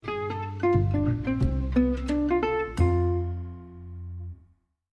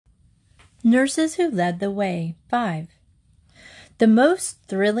Nurses Who Led the Way. 5. The Most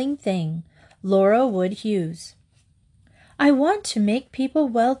Thrilling Thing. Laura Wood Hughes. I want to make people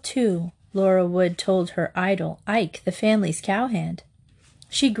well, too, Laura Wood told her idol, Ike, the family's cowhand.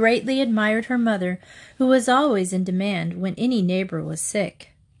 She greatly admired her mother, who was always in demand when any neighbor was sick.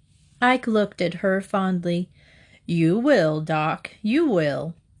 Ike looked at her fondly. "You will, Doc, you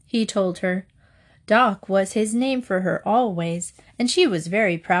will," he told her. Doc was his name for her always, and she was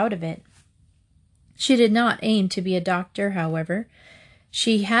very proud of it. She did not aim to be a doctor, however.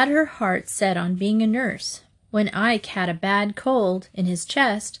 She had her heart set on being a nurse. When Ike had a bad cold in his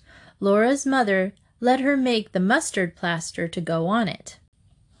chest, Laura's mother let her make the mustard plaster to go on it.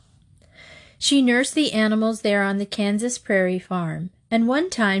 She nursed the animals there on the Kansas prairie farm, and one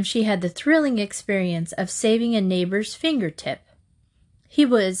time she had the thrilling experience of saving a neighbor's fingertip. He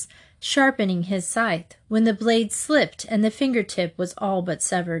was sharpening his scythe when the blade slipped and the fingertip was all but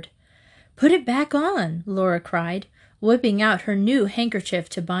severed. "Put it back on," Laura cried, whipping out her new handkerchief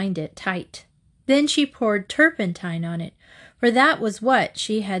to bind it tight. Then she poured turpentine on it, for that was what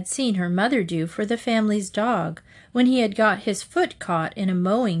she had seen her mother do for the family's dog when he had got his foot caught in a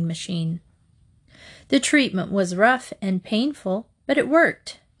mowing machine. The treatment was rough and painful, but it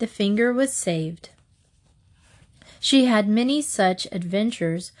worked. The finger was saved. She had many such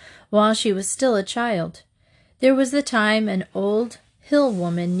adventures while she was still a child. There was the time an old hill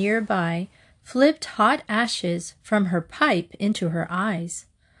woman nearby flipped hot ashes from her pipe into her eyes.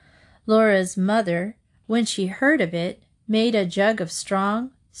 Laura's mother, when she heard of it, made a jug of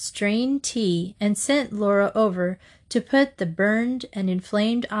strong, strained tea and sent Laura over to put the burned and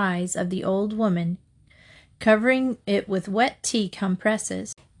inflamed eyes of the old woman, covering it with wet tea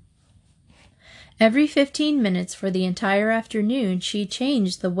compresses. Every 15 minutes for the entire afternoon she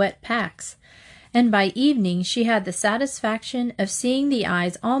changed the wet packs, and by evening she had the satisfaction of seeing the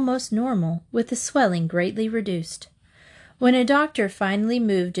eyes almost normal, with the swelling greatly reduced. When a doctor finally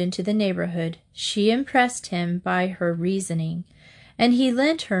moved into the neighborhood, she impressed him by her reasoning, and he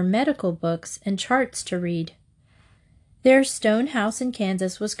lent her medical books and charts to read. Their stone house in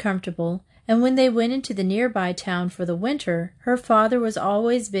Kansas was comfortable, and when they went into the nearby town for the winter, her father was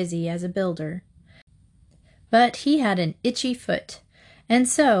always busy as a builder. But he had an itchy foot, and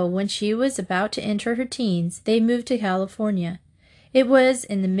so when she was about to enter her teens, they moved to California. It was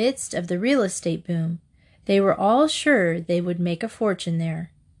in the midst of the real estate boom. They were all sure they would make a fortune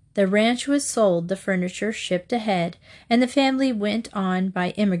there. The ranch was sold, the furniture shipped ahead, and the family went on by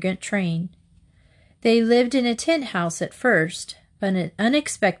immigrant train. They lived in a tent house at first, but an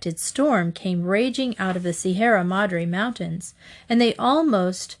unexpected storm came raging out of the Sierra Madre Mountains, and they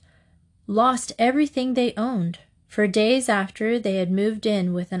almost lost everything they owned. For days after they had moved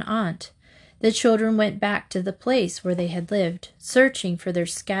in with an aunt, the children went back to the place where they had lived, searching for their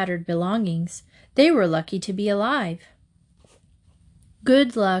scattered belongings. They were lucky to be alive.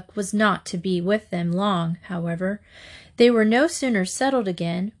 Good luck was not to be with them long, however. They were no sooner settled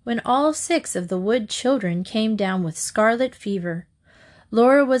again when all 6 of the Wood children came down with scarlet fever.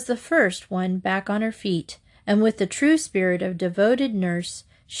 Laura was the first one back on her feet, and with the true spirit of devoted nurse,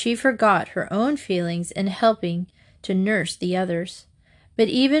 she forgot her own feelings in helping to nurse the others. But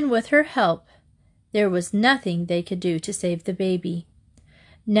even with her help, there was nothing they could do to save the baby.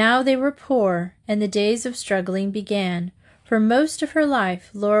 Now they were poor, and the days of struggling began. For most of her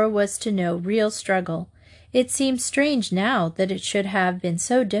life, Laura was to know real struggle. It seemed strange now that it should have been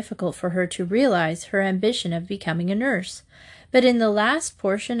so difficult for her to realize her ambition of becoming a nurse. But in the last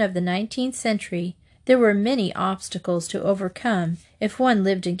portion of the 19th century, there were many obstacles to overcome if one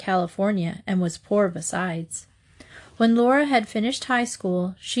lived in California and was poor besides. When Laura had finished high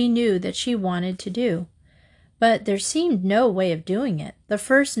school, she knew that she wanted to do. But there seemed no way of doing it. The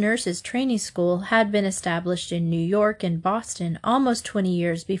first nurses' training school had been established in New York and Boston almost 20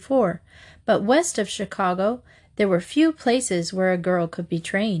 years before, but west of Chicago there were few places where a girl could be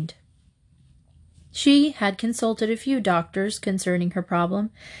trained. She had consulted a few doctors concerning her problem,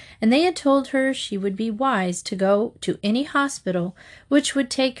 and they had told her she would be wise to go to any hospital which would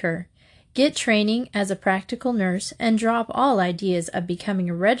take her, get training as a practical nurse, and drop all ideas of becoming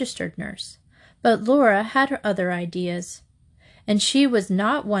a registered nurse. But Laura had her other ideas, and she was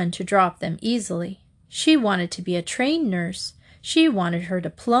not one to drop them easily. She wanted to be a trained nurse. She wanted her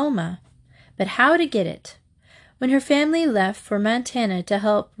diploma. But how to get it? When her family left for Montana to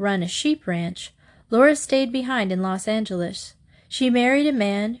help run a sheep ranch, Laura stayed behind in Los Angeles. She married a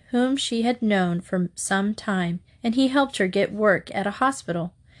man whom she had known for some time, and he helped her get work at a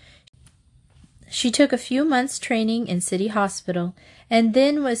hospital. She took a few months' training in City Hospital and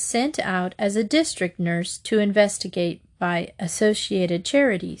then was sent out as a district nurse to investigate by Associated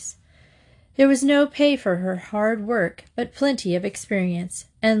Charities. There was no pay for her hard work, but plenty of experience,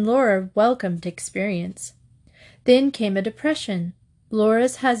 and Laura welcomed experience. Then came a depression.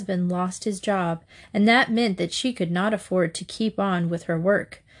 Laura's husband lost his job, and that meant that she could not afford to keep on with her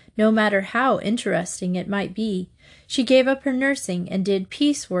work, no matter how interesting it might be. She gave up her nursing and did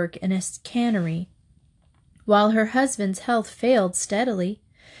piecework in a cannery, while her husband's health failed steadily.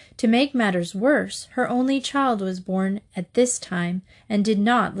 To make matters worse, her only child was born at this time and did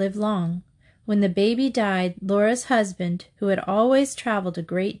not live long. When the baby died, Laura's husband, who had always traveled a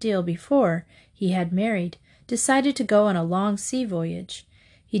great deal before he had married, decided to go on a long sea voyage.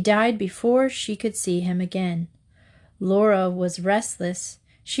 He died before she could see him again. Laura was restless.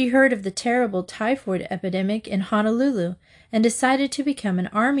 She heard of the terrible typhoid epidemic in Honolulu and decided to become an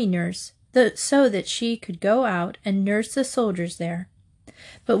army nurse so that she could go out and nurse the soldiers there.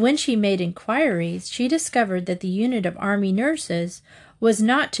 But when she made inquiries, she discovered that the unit of army nurses was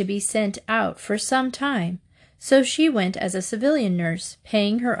not to be sent out for some time, so she went as a civilian nurse,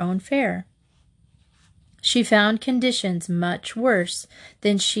 paying her own fare. She found conditions much worse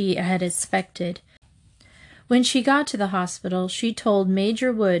than she had expected. When she got to the hospital, she told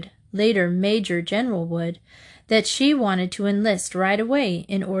Major Wood, later Major General Wood, that she wanted to enlist right away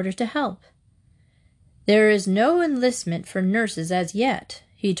in order to help. "There is no enlistment for nurses as yet,"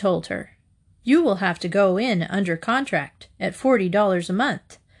 he told her. "You will have to go in under contract at $40 a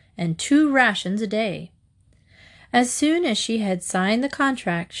month and 2 rations a day." As soon as she had signed the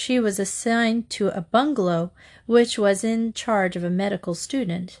contract, she was assigned to a bungalow which was in charge of a medical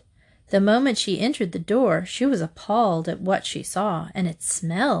student. The moment she entered the door, she was appalled at what she saw, and it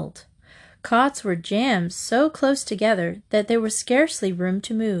smelled. Cots were jammed so close together that there was scarcely room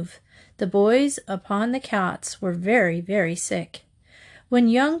to move. The boys upon the cots were very, very sick. When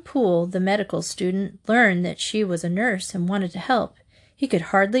young Poole, the medical student, learned that she was a nurse and wanted to help, he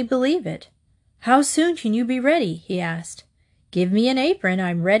could hardly believe it. "How soon can you be ready?" he asked. "Give me an apron.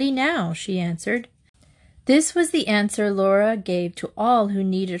 I'm ready now," she answered. This was the answer Laura gave to all who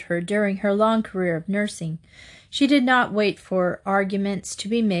needed her during her long career of nursing. She did not wait for arguments to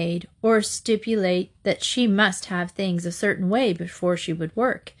be made or stipulate that she must have things a certain way before she would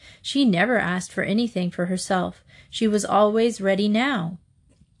work. She never asked for anything for herself. She was always ready now.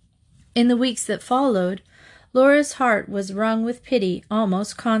 In the weeks that followed, Laura's heart was wrung with pity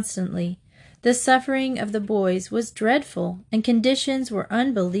almost constantly. The suffering of the boys was dreadful, and conditions were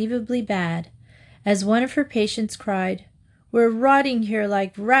unbelievably bad. As one of her patients cried, "We're rotting here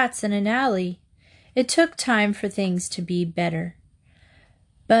like rats in an alley." It took time for things to be better,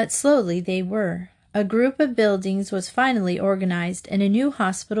 but slowly they were. A group of buildings was finally organized in a new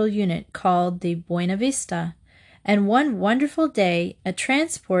hospital unit called the Buena Vista, and one wonderful day a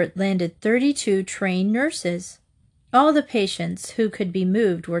transport landed 32 trained nurses. All the patients who could be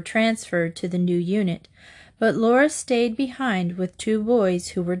moved were transferred to the new unit, but Laura stayed behind with 2 boys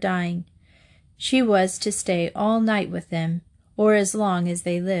who were dying. She was to stay all night with them, or as long as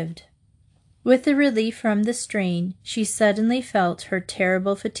they lived. With the relief from the strain, she suddenly felt her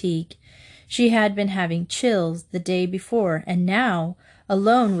terrible fatigue. She had been having chills the day before, and now,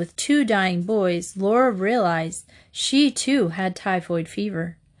 alone with 2 dying boys, Laura realized she too had typhoid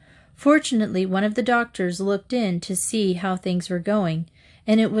fever. Fortunately, one of the doctors looked in to see how things were going,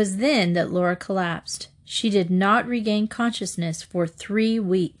 and it was then that Laura collapsed. She did not regain consciousness for 3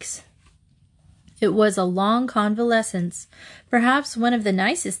 weeks. It was a long convalescence. Perhaps one of the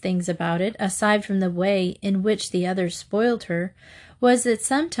nicest things about it, aside from the way in which the others spoiled her, was that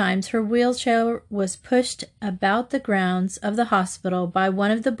sometimes her wheelchair was pushed about the grounds of the hospital by one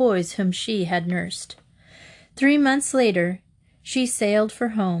of the boys whom she had nursed. 3 months later, she sailed for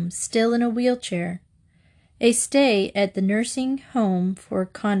home, still in a wheelchair. A stay at the nursing home for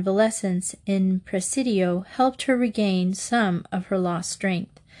convalescents in Presidio helped her regain some of her lost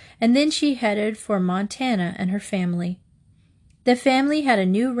strength, and then she headed for Montana and her family. The family had a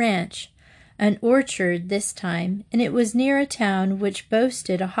new ranch, an orchard this time, and it was near a town which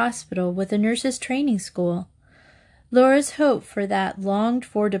boasted a hospital with a nurses' training school. Laura's hope for that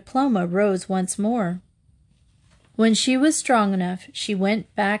longed-for diploma rose once more. When she was strong enough, she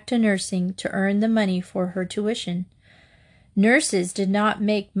went back to nursing to earn the money for her tuition. Nurses did not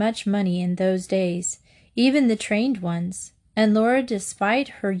make much money in those days, even the trained ones, and Laura,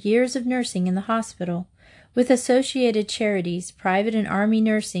 despite her years of nursing in the hospital, with Associated Charities, private and army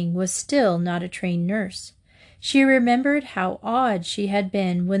nursing, was still not a trained nurse. She remembered how awed she had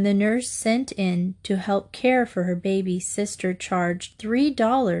been when the nurse sent in to help care for her baby sister charged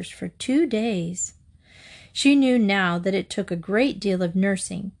 $3 for 2 days. She knew now that it took a great deal of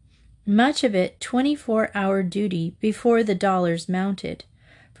nursing, much of it 24-hour duty before the dollars mounted.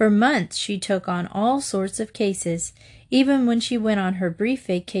 For months she took on all sorts of cases. Even when she went on her brief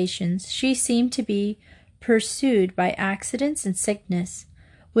vacations, she seemed to be pursued by accidents and sickness,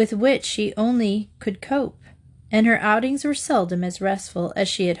 with which she only could cope, and her outings were seldom as restful as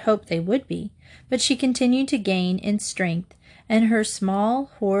she had hoped they would be, but she continued to gain in strength, and her small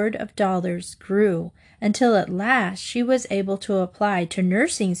hoard of dollars grew until at last she was able to apply to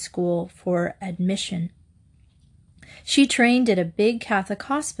nursing school for admission. She trained at a big Catholic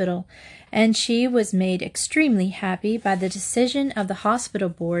hospital, and she was made extremely happy by the decision of the hospital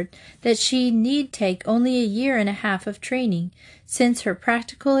board that she need take only a year and a half of training, since her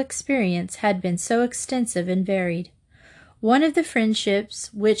practical experience had been so extensive and varied. One of the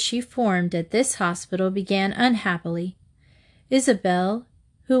friendships which she formed at this hospital began unhappily. Isabel,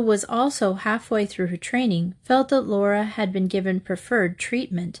 who was also halfway through her training, felt that Laura had been given preferred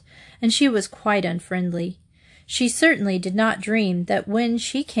treatment, and she was quite unfriendly. She certainly did not dream that when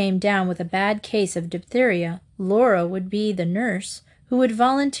she came down with a bad case of diphtheria, Laura would be the nurse who would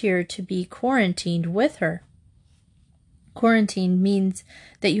volunteer to be quarantined with her. Quarantine means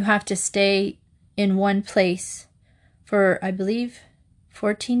that you have to stay in one place for, I believe,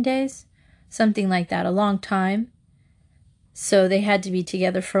 14 days, something like that, a long time. So they had to be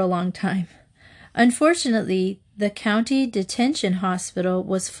together for a long time. Unfortunately, the county detention hospital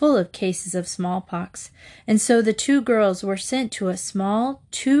was full of cases of smallpox, and so the two girls were sent to a small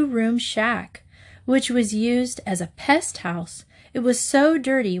 2-room shack, which was used as a pest house. It was so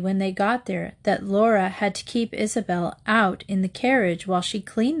dirty when they got there that Laura had to keep Isabel out in the carriage while she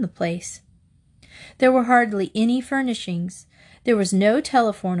cleaned the place. There were hardly any furnishings. There was no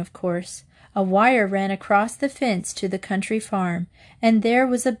telephone, of course. A wire ran across the fence to the country farm, and there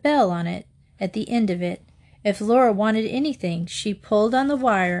was a bell on it at the end of it. If Laura wanted anything, she pulled on the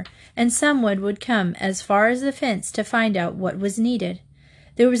wire, and someone would come as far as the fence to find out what was needed.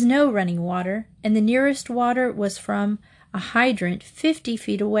 There was no running water, and the nearest water was from a hydrant 50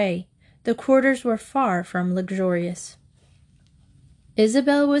 feet away. The quarters were far from luxurious.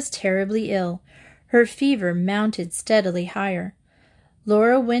 Isabel was terribly ill. Her fever mounted steadily higher.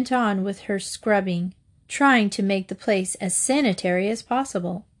 Laura went on with her scrubbing, trying to make the place as sanitary as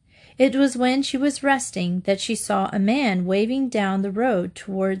possible. It was when she was resting that she saw a man waving down the road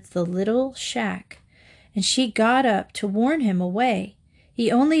towards the little shack, and she got up to warn him away. He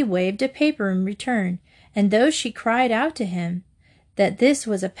only waved a paper in return, and though she cried out to him that this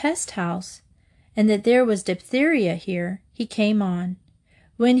was a pest house, and that there was diphtheria here, he came on.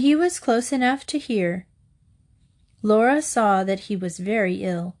 When he was close enough to hear, Laura saw that he was very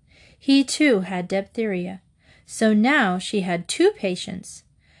ill. He too had diphtheria. So now she had 2 patients.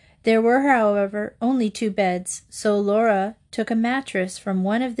 There were, however, only 2 beds, so Laura took a mattress from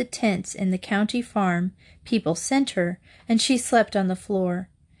one of the tents in the county farm people sent her, and she slept on the floor.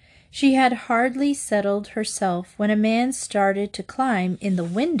 She had hardly settled herself when a man started to climb in the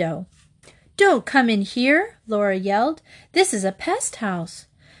window. "Don't come in here," Laura yelled. "This is a pest house."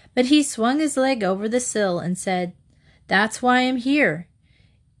 But he swung his leg over the sill and said, "That's why I'm here."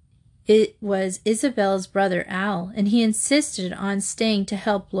 It was Isabel's brother Al, and he insisted on staying to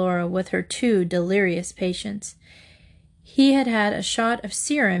help Laura with her 2 delirious patients. He had had a shot of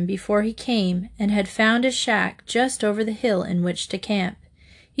serum before he came, and had found a shack just over the hill in which to camp.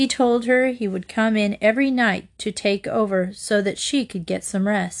 He told her he would come in every night to take over so that she could get some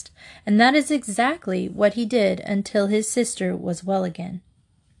rest, and that is exactly what he did until his sister was well again.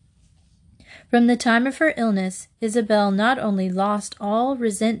 From the time of her illness, Isabel not only lost all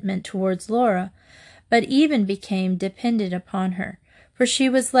resentment towards Laura, but even became dependent upon her, for she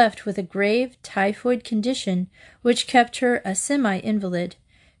was left with a grave typhoid condition which kept her a semi-invalid.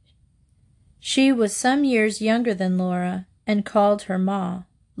 She was some years younger than Laura, and called her Ma.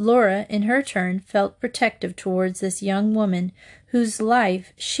 Laura, in her turn, felt protective towards this young woman whose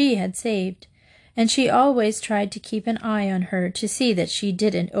life she had saved, and she always tried to keep an eye on her to see that she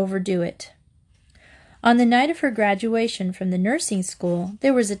didn't overdo it. On the night of her graduation from the nursing school,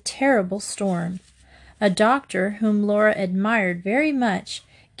 there was a terrible storm. A doctor, whom Laura admired very much,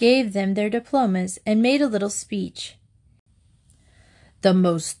 gave them their diplomas and made a little speech. "The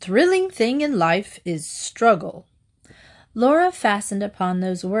most thrilling thing in life is struggle." Laura fastened upon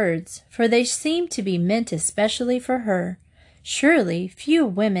those words, for they seemed to be meant especially for her. Surely few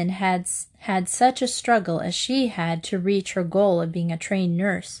women had such a struggle as she had to reach her goal of being a trained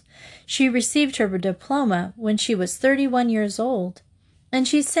nurse. She received her diploma when she was 31 years old, and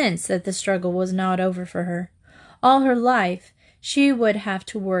she sensed that the struggle was not over for her. All her life she would have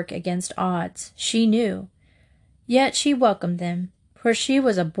to work against odds, she knew. Yet she welcomed them, for she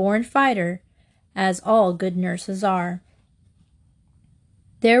was a born fighter, as all good nurses are.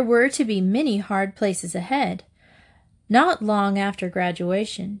 There were to be many hard places ahead. Not long after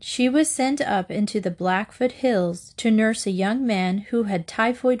graduation, she was sent up into the Blackfoot Hills to nurse a young man who had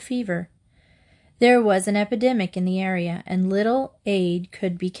typhoid fever. There was an epidemic in the area, and little aid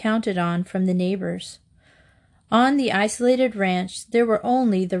could be counted on from the neighbors. On the isolated ranch, there were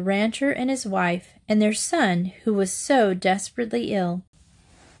only the rancher and his wife and their son, who was so desperately ill.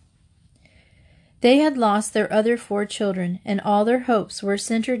 They had lost their other 4 children, and all their hopes were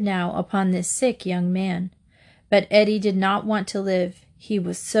centered now upon this sick young man. But Eddie did not want to live. He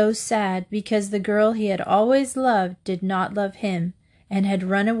was so sad because the girl he had always loved did not love him and had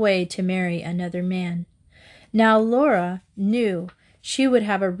run away to marry another man. Now Laura knew she would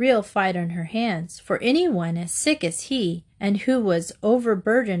have a real fight on her hands, for anyone as sick as he, and who was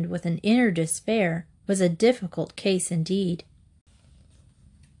overburdened with an inner despair, was a difficult case indeed.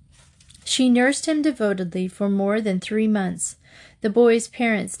 She nursed him devotedly for more than 3 months. The boy's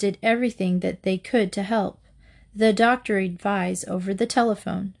parents did everything that they could to help. The doctor advised over the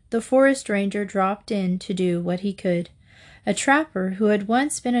telephone. The forest ranger dropped in to do what he could. A trapper who had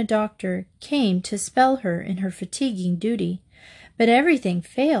once been a doctor came to spell her in her fatiguing duty, but everything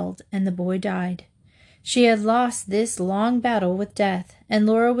failed and the boy died. She had lost this long battle with death, and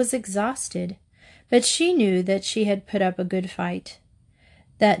Laura was exhausted, but she knew that she had put up a good fight,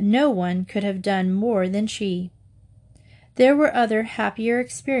 that no one could have done more than she. There were other happier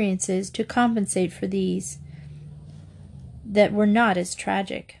experiences to compensate for these that were not as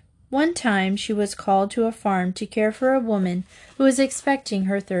tragic. One time she was called to a farm to care for a woman who was expecting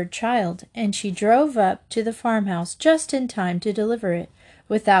her 3rd child, and she drove up to the farmhouse just in time to deliver it,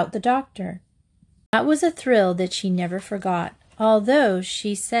 without the doctor. That was a thrill that she never forgot, although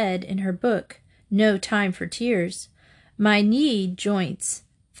she said in her book, No Time for Tears, my knee joints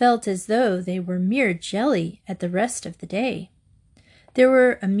felt as though they were mere jelly at the rest of the day. There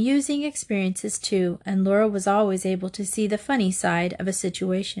were amusing experiences too, and Laura was always able to see the funny side of a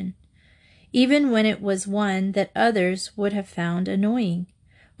situation, even when it was one that others would have found annoying.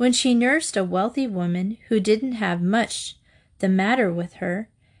 When she nursed a wealthy woman who didn't have much the matter with her,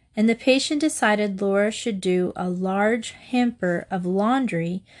 and the patient decided Laura should do a large hamper of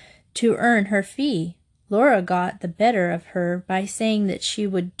laundry to earn her fee, Laura got the better of her by saying that she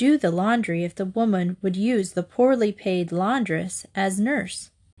would do the laundry if the woman would use the poorly paid laundress as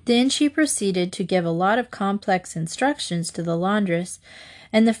nurse. Then she proceeded to give a lot of complex instructions to the laundress,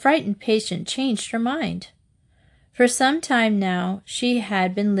 and the frightened patient changed her mind. For some time now she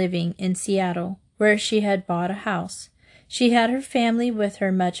had been living in Seattle, where she had bought a house. She had her family with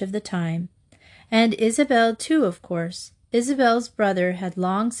her much of the time, and Isabel too, of course. Isabel's brother had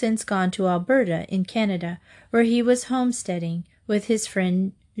long since gone to Alberta in Canada, where he was homesteading with his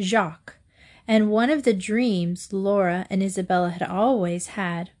friend Jacques, and one of the dreams Laura and Isabella had always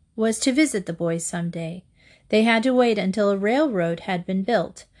had was to visit the boys some day. They had to wait until a railroad had been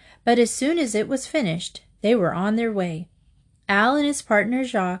built, but as soon as it was finished, they were on their way. Al and his partner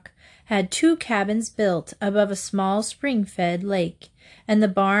Jacques had 2 cabins built above a small spring-fed lake, and the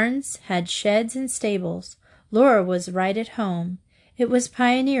barns had sheds and stables. Laura was right at home. It was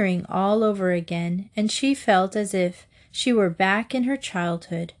pioneering all over again, and she felt as if she were back in her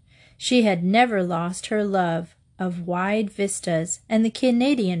childhood. She had never lost her love of wide vistas, and the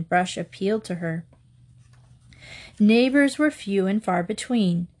Canadian brush appealed to her. Neighbors were few and far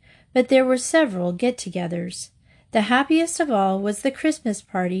between, but there were several get-togethers. The happiest of all was the Christmas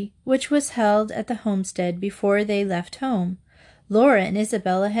party, which was held at the homestead before they left home. Laura and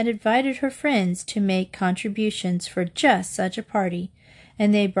Isabella had invited her friends to make contributions for just such a party,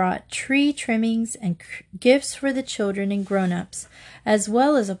 and they brought tree trimmings and gifts for the children and grown-ups, as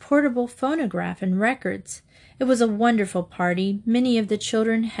well as a portable phonograph and records. It was a wonderful party. Many of the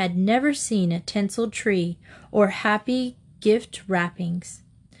children had never seen a tinseled tree or happy gift wrappings.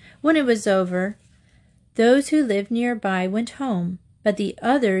 When it was over, those who lived nearby went home, but the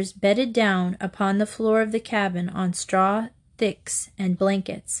others bedded down upon the floor of the cabin on straw thicks and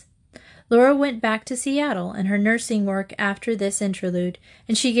blankets. Laura went back to Seattle and her nursing work after this interlude,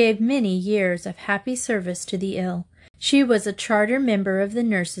 and she gave many years of happy service to the ill. She was a charter member of the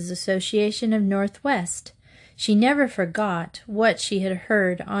Nurses Association of Northwest. She never forgot what she had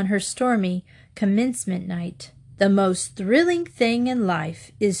heard on her stormy commencement night. The most thrilling thing in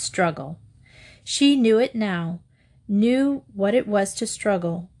life is struggle. She knew it now, knew what it was to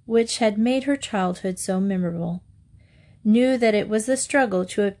struggle, which had made her childhood so memorable. Knew that it was the struggle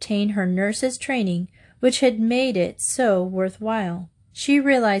to obtain her nurse's training which had made it so worthwhile. She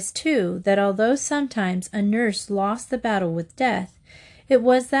realized, too, that although sometimes a nurse lost the battle with death, it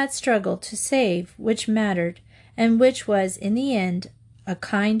was that struggle to save which mattered, and which was, in the end, a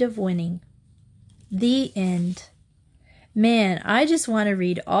kind of winning. The end. Man, I just want to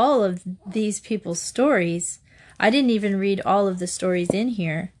read all of these people's stories. I didn't even read all of the stories in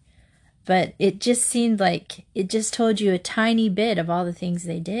here, but it just seemed like it just told you a tiny bit of all the things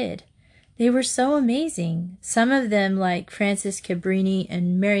they did. They were so amazing. Some of them, like Frances Cabrini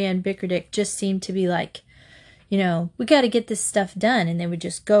and Mary Anne Bickerdyke, just seemed to be like, you know, we got to get this stuff done. And they would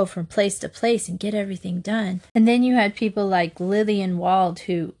just go from place to place and get everything done. And then you had people like Lillian Wald,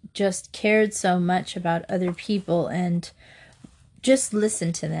 who just cared so much about other people and just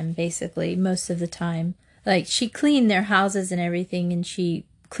listened to them, basically, most of the time. Like, she cleaned their houses and everything, and she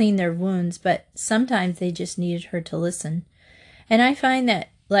cleaned their wounds, but sometimes they just needed her to listen. And I find that,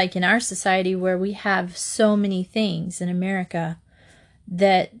 like, in our society where we have so many things in America,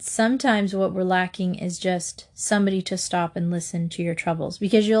 that sometimes what we're lacking is just somebody to stop and listen to your troubles,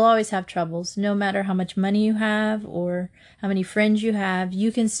 because you'll always have troubles. No matter how much money you have or how many friends you have,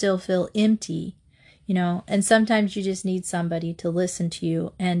 you can still feel empty, you know, and sometimes you just need somebody to listen to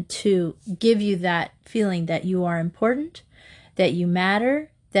you and to give you that feeling that you are important, that you matter,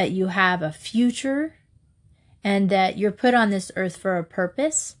 that you have a future, and that you're put on this earth for a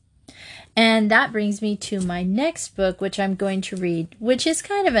purpose. And that brings me to my next book, which I'm going to read, which is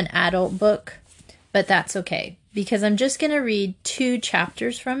kind of an adult book, but that's okay, because I'm just going to read 2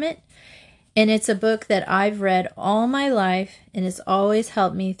 chapters from it. And it's a book that I've read all my life, and it's always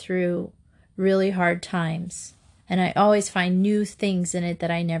helped me through really hard times. And I always find new things in it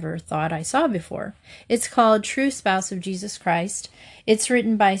that I never thought I saw before. It's called True Spouse of Jesus Christ. It's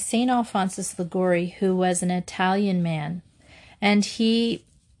written by St. Alphonsus Liguori, who was an Italian man. And he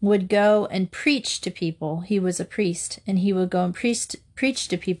would go and preach to people. He was a priest, and he would go and preach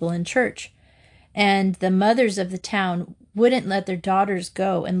to people in church. And the mothers of the town wouldn't let their daughters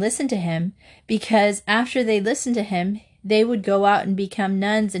go and listen to him, because after they listened to him, they would go out and become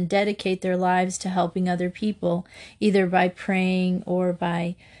nuns and dedicate their lives to helping other people, either by praying or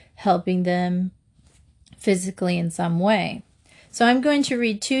by helping them physically in some way. So I'm going to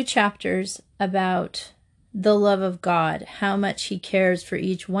read 2 chapters about the love of God, how much he cares for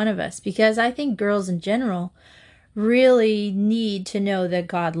each one of us, because I think girls in general really need to know that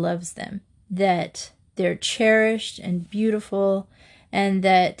God loves them, that they're cherished and beautiful, and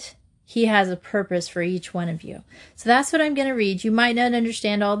that he has a purpose for each one of you. So that's what I'm going to read. You might not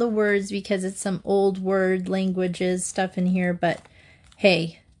understand all the words because it's some old word languages stuff in here, but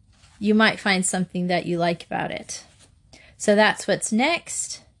hey, you might find something that you like about it. So that's what's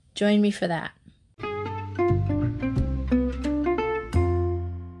next. Join me for that.